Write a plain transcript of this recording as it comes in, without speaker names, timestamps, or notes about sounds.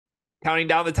Counting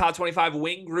down the top 25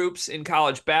 wing groups in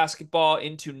college basketball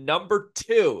into number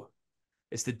 2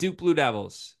 is the Duke Blue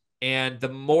Devils. And the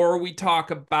more we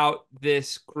talk about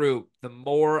this group, the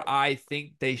more I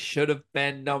think they should have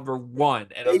been number 1.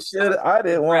 And They I'm should. starting I to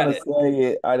didn't want regret to it. say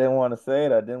it. I didn't want to say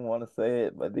it. I didn't want to say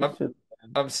it, but they I'm, should.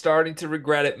 I'm starting to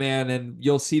regret it, man. And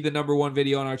you'll see the number 1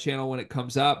 video on our channel when it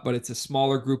comes up, but it's a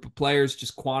smaller group of players,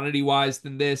 just quantity wise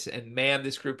than this. And man,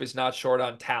 this group is not short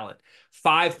on talent.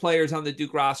 5 players on the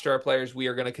Duke roster are players we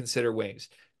are going to consider wings.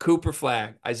 Cooper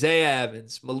Flagg, Isaiah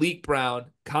Evans, Malik Brown,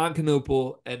 Con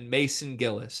Canoopel, and Mason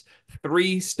Gillis.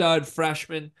 3 stud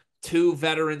freshmen, 2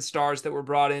 veteran stars that were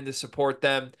brought in to support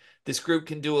them. This group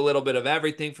can do a little bit of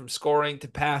everything from scoring to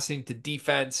passing to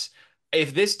defense.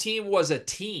 If this team was a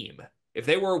team, if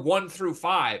they were 1 through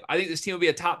 5, I think this team would be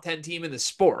a top 10 team in the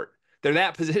sport. They're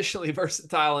that positionally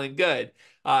versatile and good.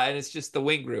 And it's just the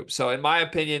wing group. So, in my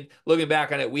opinion, looking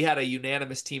back on it, we had a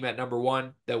unanimous team at number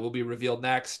 1 that will be revealed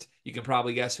next. You can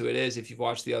probably guess who it is if you've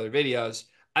watched the other videos.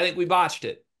 I think we botched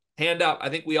it. Hand up. I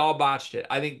think we all botched it.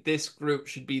 I think this group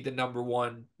should be the number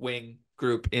 1 wing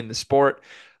group in the sport.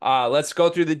 Let's go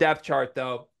through the depth chart,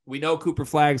 though. We know Cooper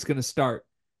Flagg's going to start.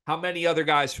 How many other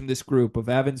guys from this group of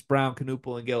Evans, Brown,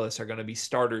 Canoopel, and Gillis are going to be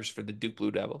starters for the Duke Blue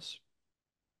Devils?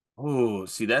 Oh,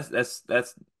 see, that's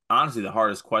honestly the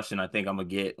hardest question I think I'm gonna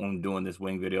get when I'm doing this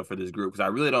wing video for this group because I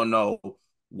really don't know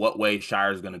what way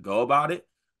Shire's gonna go about it.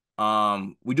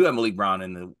 We do have Malik Brown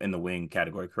in the wing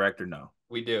category, correct or no?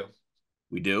 We do.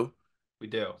 We do. We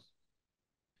do.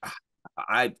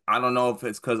 I don't know if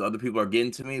it's because other people are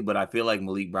getting to me, but I feel like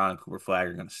Malik Brown and Cooper Flag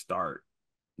are gonna start.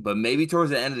 But maybe towards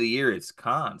the end of the year, it's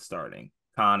Khan starting,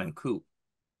 Khan and Coop.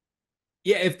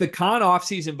 Yeah, if the Con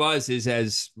offseason buzz is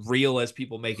as real as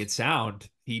people make it sound,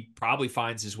 he probably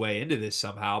finds his way into this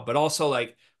somehow. But also,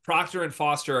 like, Proctor and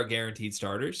Foster are guaranteed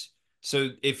starters. So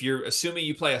if you're assuming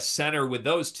you play a center with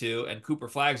those two and Cooper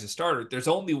Flagg's a starter, there's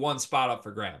only one spot up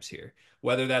for grabs here.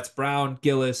 Whether that's Brown,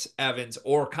 Gillis, Evans,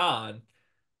 or Con,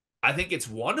 I think it's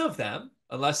one of them,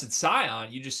 unless it's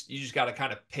Scion. You just got to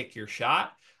kind of pick your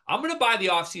shot. I'm gonna buy the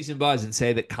offseason buzz and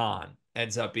say that Con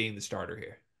ends up being the starter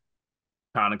here.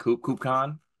 Khan and Coop, Coop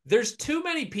Khan. There's too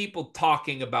many people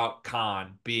talking about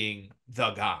Khan being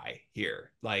the guy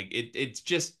here. Like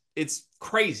it's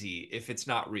crazy if it's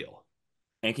not real.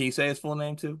 And can you say his full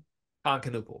name too? Khan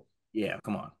Canoopel, Yeah,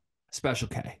 come on. Special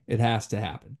K. It has to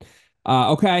happen.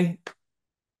 Okay.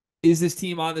 Is this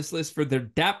team on this list for their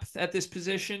depth at this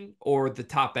position or the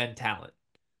top end talent?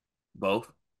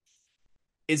 Both.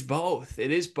 It's both.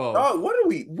 It is both. Oh, what are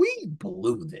we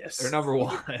blew They're this. number We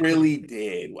one. really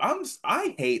did.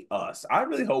 I hate us. I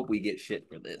really hope we get shit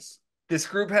for this. This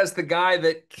group has the guy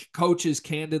that coaches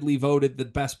candidly voted the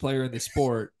best player in the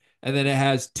sport. And then it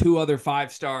has 2 other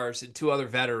 5 stars and 2 other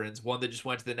veterans, one that just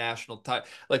went to the national title.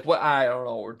 Like what? I don't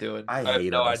know what we're doing. I I have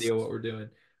hate no us. idea what we're doing.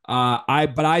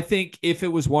 But I think if it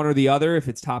was one or the other, if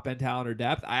it's top end talent or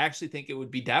depth, I actually think it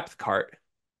would be depth cart.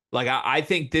 Like I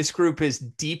think this group is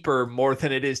deeper more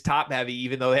than it is top heavy,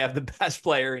 even though they have the best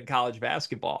player in college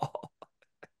basketball.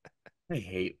 I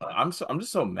hate I'm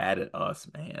just so mad at us,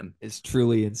 man. It's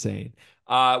truly insane.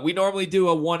 We normally do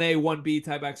a 1A, 1B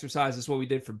type exercise. That's what we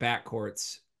did for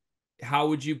backcourts. How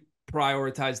would you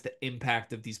prioritize the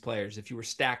impact of these players if you were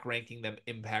stack ranking them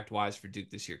impact wise for Duke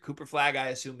this year? Cooper Flag, I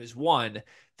assume, is 1.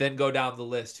 Then go down the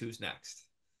list. Who's next?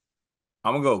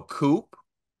 I'm gonna go Coop.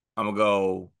 I'm gonna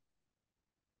go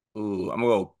I'm gonna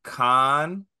go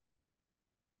Khan,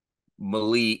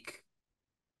 Malik,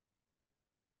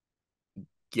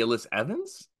 Gillis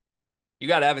Evans. You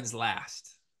got Evans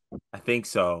last. I think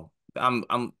so.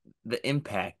 I'm the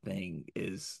impact thing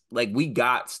is like we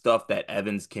got stuff that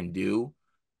Evans can do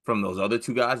from those other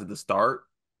two guys at the start.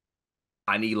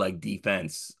 I need like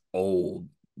defense, old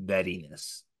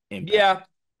vettiness, impact. Yeah.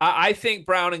 I think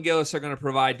Brown and Gillis are going to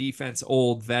provide defense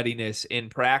old vettiness in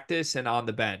practice and on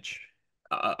the bench.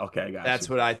 Okay, I got you. That's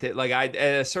what I think. Like at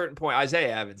a certain point,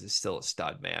 Isaiah Evans is still a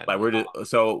stud, man. Like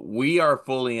so we are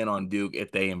fully in on Duke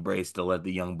if they embrace the let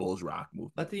the young bulls rock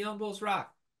movement. Let the young bulls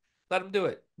rock. Let them do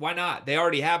it. Why not? They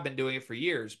already have been doing it for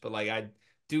years, but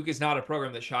Duke is not a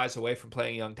program that shies away from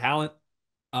playing young talent.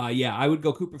 Yeah, I would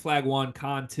go Cooper Flag 1,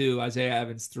 Con 2, Isaiah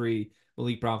Evans 3,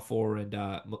 Malik Brown 4,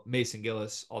 and Mason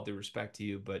Gillis. All due respect to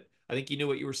you, but I think you knew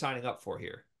what you were signing up for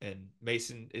here. And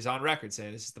Mason is on record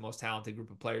saying this is the most talented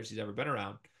group of players he's ever been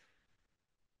around.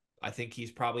 I think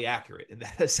he's probably accurate in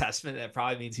that assessment. That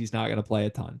probably means he's not going to play a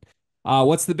ton.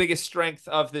 What's the biggest strength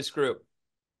of this group?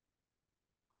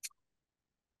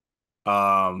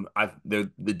 They're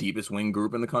the deepest wing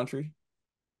group in the country.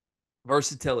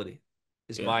 Versatility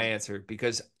is Yeah, my answer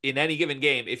because in any given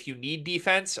game, if you need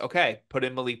defense, okay, put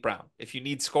in Malik Brown. If you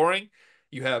need scoring,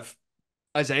 you have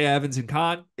Isaiah Evans and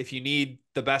Khan. If you need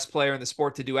the best player in the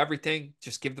sport to do everything,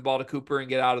 just give the ball to Cooper and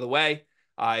get out of the way.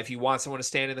 If you want someone to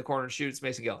stand in the corner and shoot, it's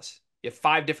Mason Gillis. You have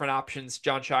 5 different options.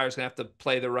 Jon Scheyer's going to have to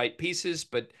play the right pieces,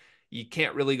 but you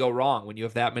can't really go wrong when you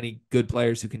have that many good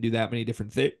players who can do that many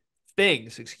different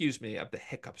things. Excuse me, I have the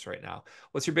hiccups right now.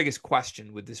 What's your biggest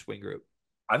question with this wing group?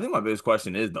 I think my biggest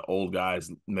question is the old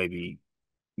guys maybe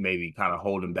kind of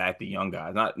holding back the young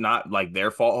guys. Not like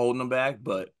their fault holding them back,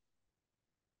 but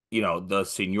the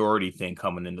seniority thing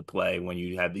coming into play when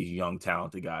you have these young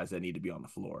talented guys that need to be on the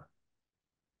floor.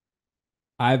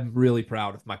 I'm really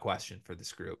proud of my question for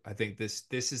this group. I think this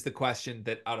is the question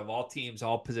that out of all teams,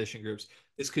 all position groups,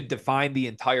 this could define the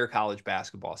entire college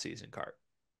basketball season, Cart.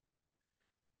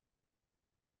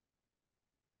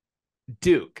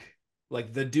 Duke,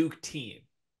 like the Duke team.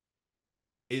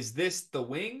 Is this the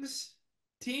wings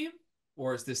team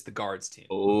or is this the guards team?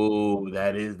 Oh,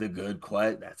 that is the good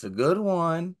question. That's a good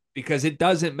one. Because it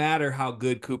doesn't matter how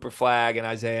good Cooper Flagg and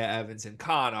Isaiah Evans and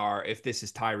Khan are if this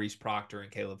is Tyrese Proctor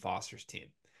and Caleb Foster's team.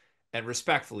 And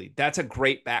respectfully, that's a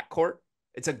great backcourt.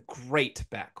 It's a great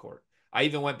backcourt. I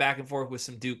even went back and forth with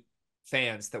some Duke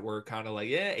fans that were kind of like,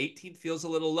 yeah, 18 feels a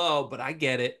little low, but I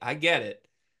get it. I get it.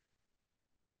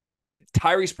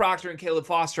 Tyrese Proctor and Caleb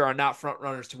Foster are not front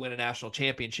runners to win a national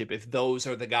championship if those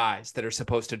are the guys that are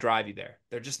supposed to drive you there.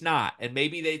 They're just not. And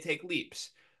maybe they take leaps.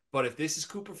 But if this is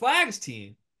Cooper Flagg's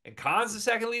team and Khan's the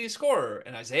second leading scorer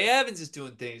and Isaiah Evans is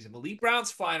doing things and Malik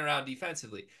Brown's flying around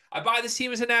defensively, I buy this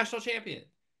team as a national champion.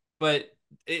 But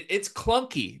it's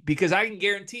clunky because I can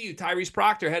guarantee you Tyrese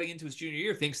Proctor heading into his junior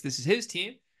year thinks this is his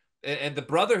team. And the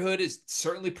Brotherhood is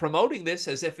certainly promoting this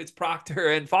as if it's Proctor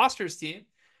and Foster's team.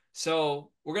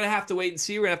 So we're going to have to wait and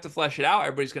see. We're going to have to flesh it out.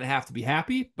 Everybody's going to have to be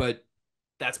happy, but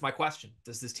that's my question.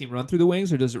 Does this team run through the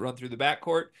wings or does it run through the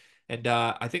backcourt? And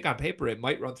I think on paper, it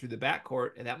might run through the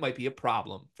backcourt, and that might be a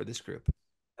problem for this group.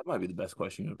 That might be the best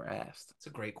question you ever asked. It's a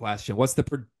great question. What's the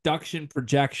production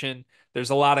projection? There's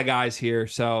a lot of guys here,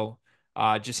 so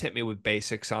just hit me with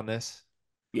basics on this.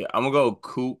 Yeah, I'm going to go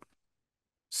Coop,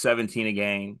 17 a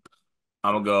game.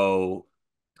 I'm going to go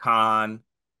Khan,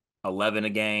 11 a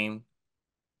game.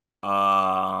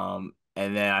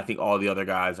 And then I think all the other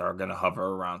guys are going to hover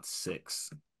around 6.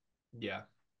 Yeah.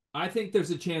 I think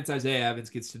there's a chance Isaiah Evans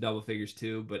gets to double figures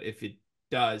too, but if it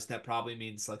does, that probably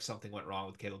means like something went wrong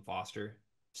with Caleb Foster.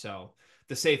 So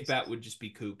the safe bet would just be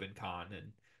Coop and Khan,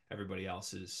 and everybody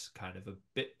else is kind of a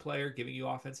bit player giving you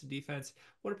offense and defense.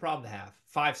 What a problem to have.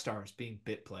 5 stars being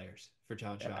bit players for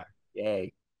Jon Scheyer.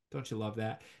 Yay. Don't you love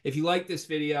that? If you like this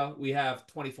video, we have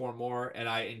 24 more, and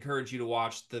I encourage you to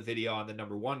watch the video on the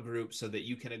number 1 group so that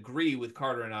you can agree with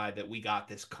Carter and I that we got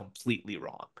this completely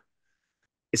wrong.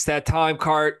 It's that time,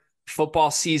 Cart. Football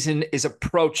season is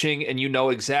approaching, and you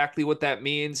know exactly what that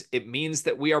means. It means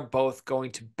that we are both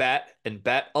going to bet and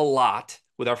bet a lot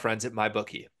with our friends at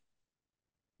MyBookie.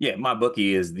 Yeah,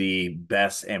 MyBookie is the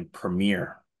best and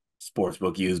premier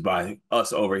sportsbook used by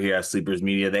us over here at Sleepers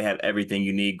Media. They have everything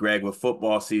you need. Greg, with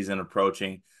football season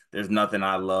approaching, there's nothing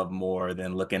I love more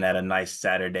than looking at a nice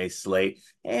Saturday slate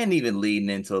and even leading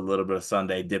into a little bit of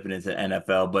Sunday, dipping into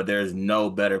NFL. But there's no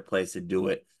better place to do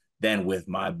it than with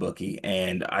MyBookie.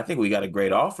 And I think we got a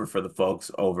great offer for the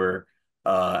folks over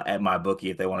at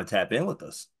MyBookie if they want to tap in with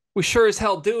us. We sure as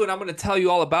hell do, and I'm going to tell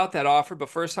you all about that offer, but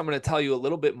first I'm going to tell you a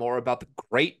little bit more about the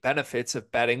great benefits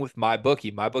of betting with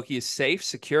MyBookie. MyBookie is safe,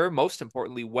 secure. Most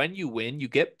importantly, when you win, you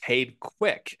get paid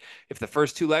quick. If the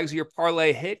first 2 legs of your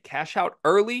parlay hit, cash out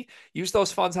early, use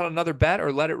those funds on another bet,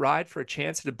 or let it ride for a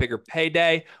chance at a bigger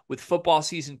payday. With football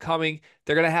season coming,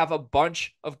 they're going to have a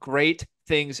bunch of great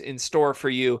things in store for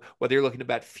you, whether you're looking to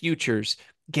bet futures,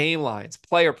 game lines,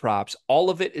 player props, all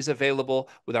of it is available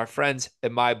with our friends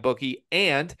at MyBookie,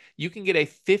 and you can get a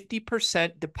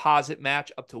 50% deposit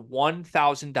match up to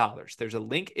 $1,000. There's a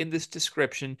link in this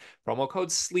description, promo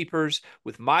code SLEEPERS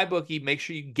with MyBookie. Make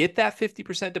sure you get that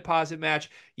 50% deposit match.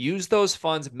 Use those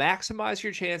funds, maximize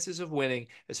your chances of winning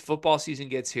as football season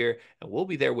gets here, and we'll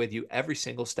be there with you every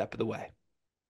single step of the way.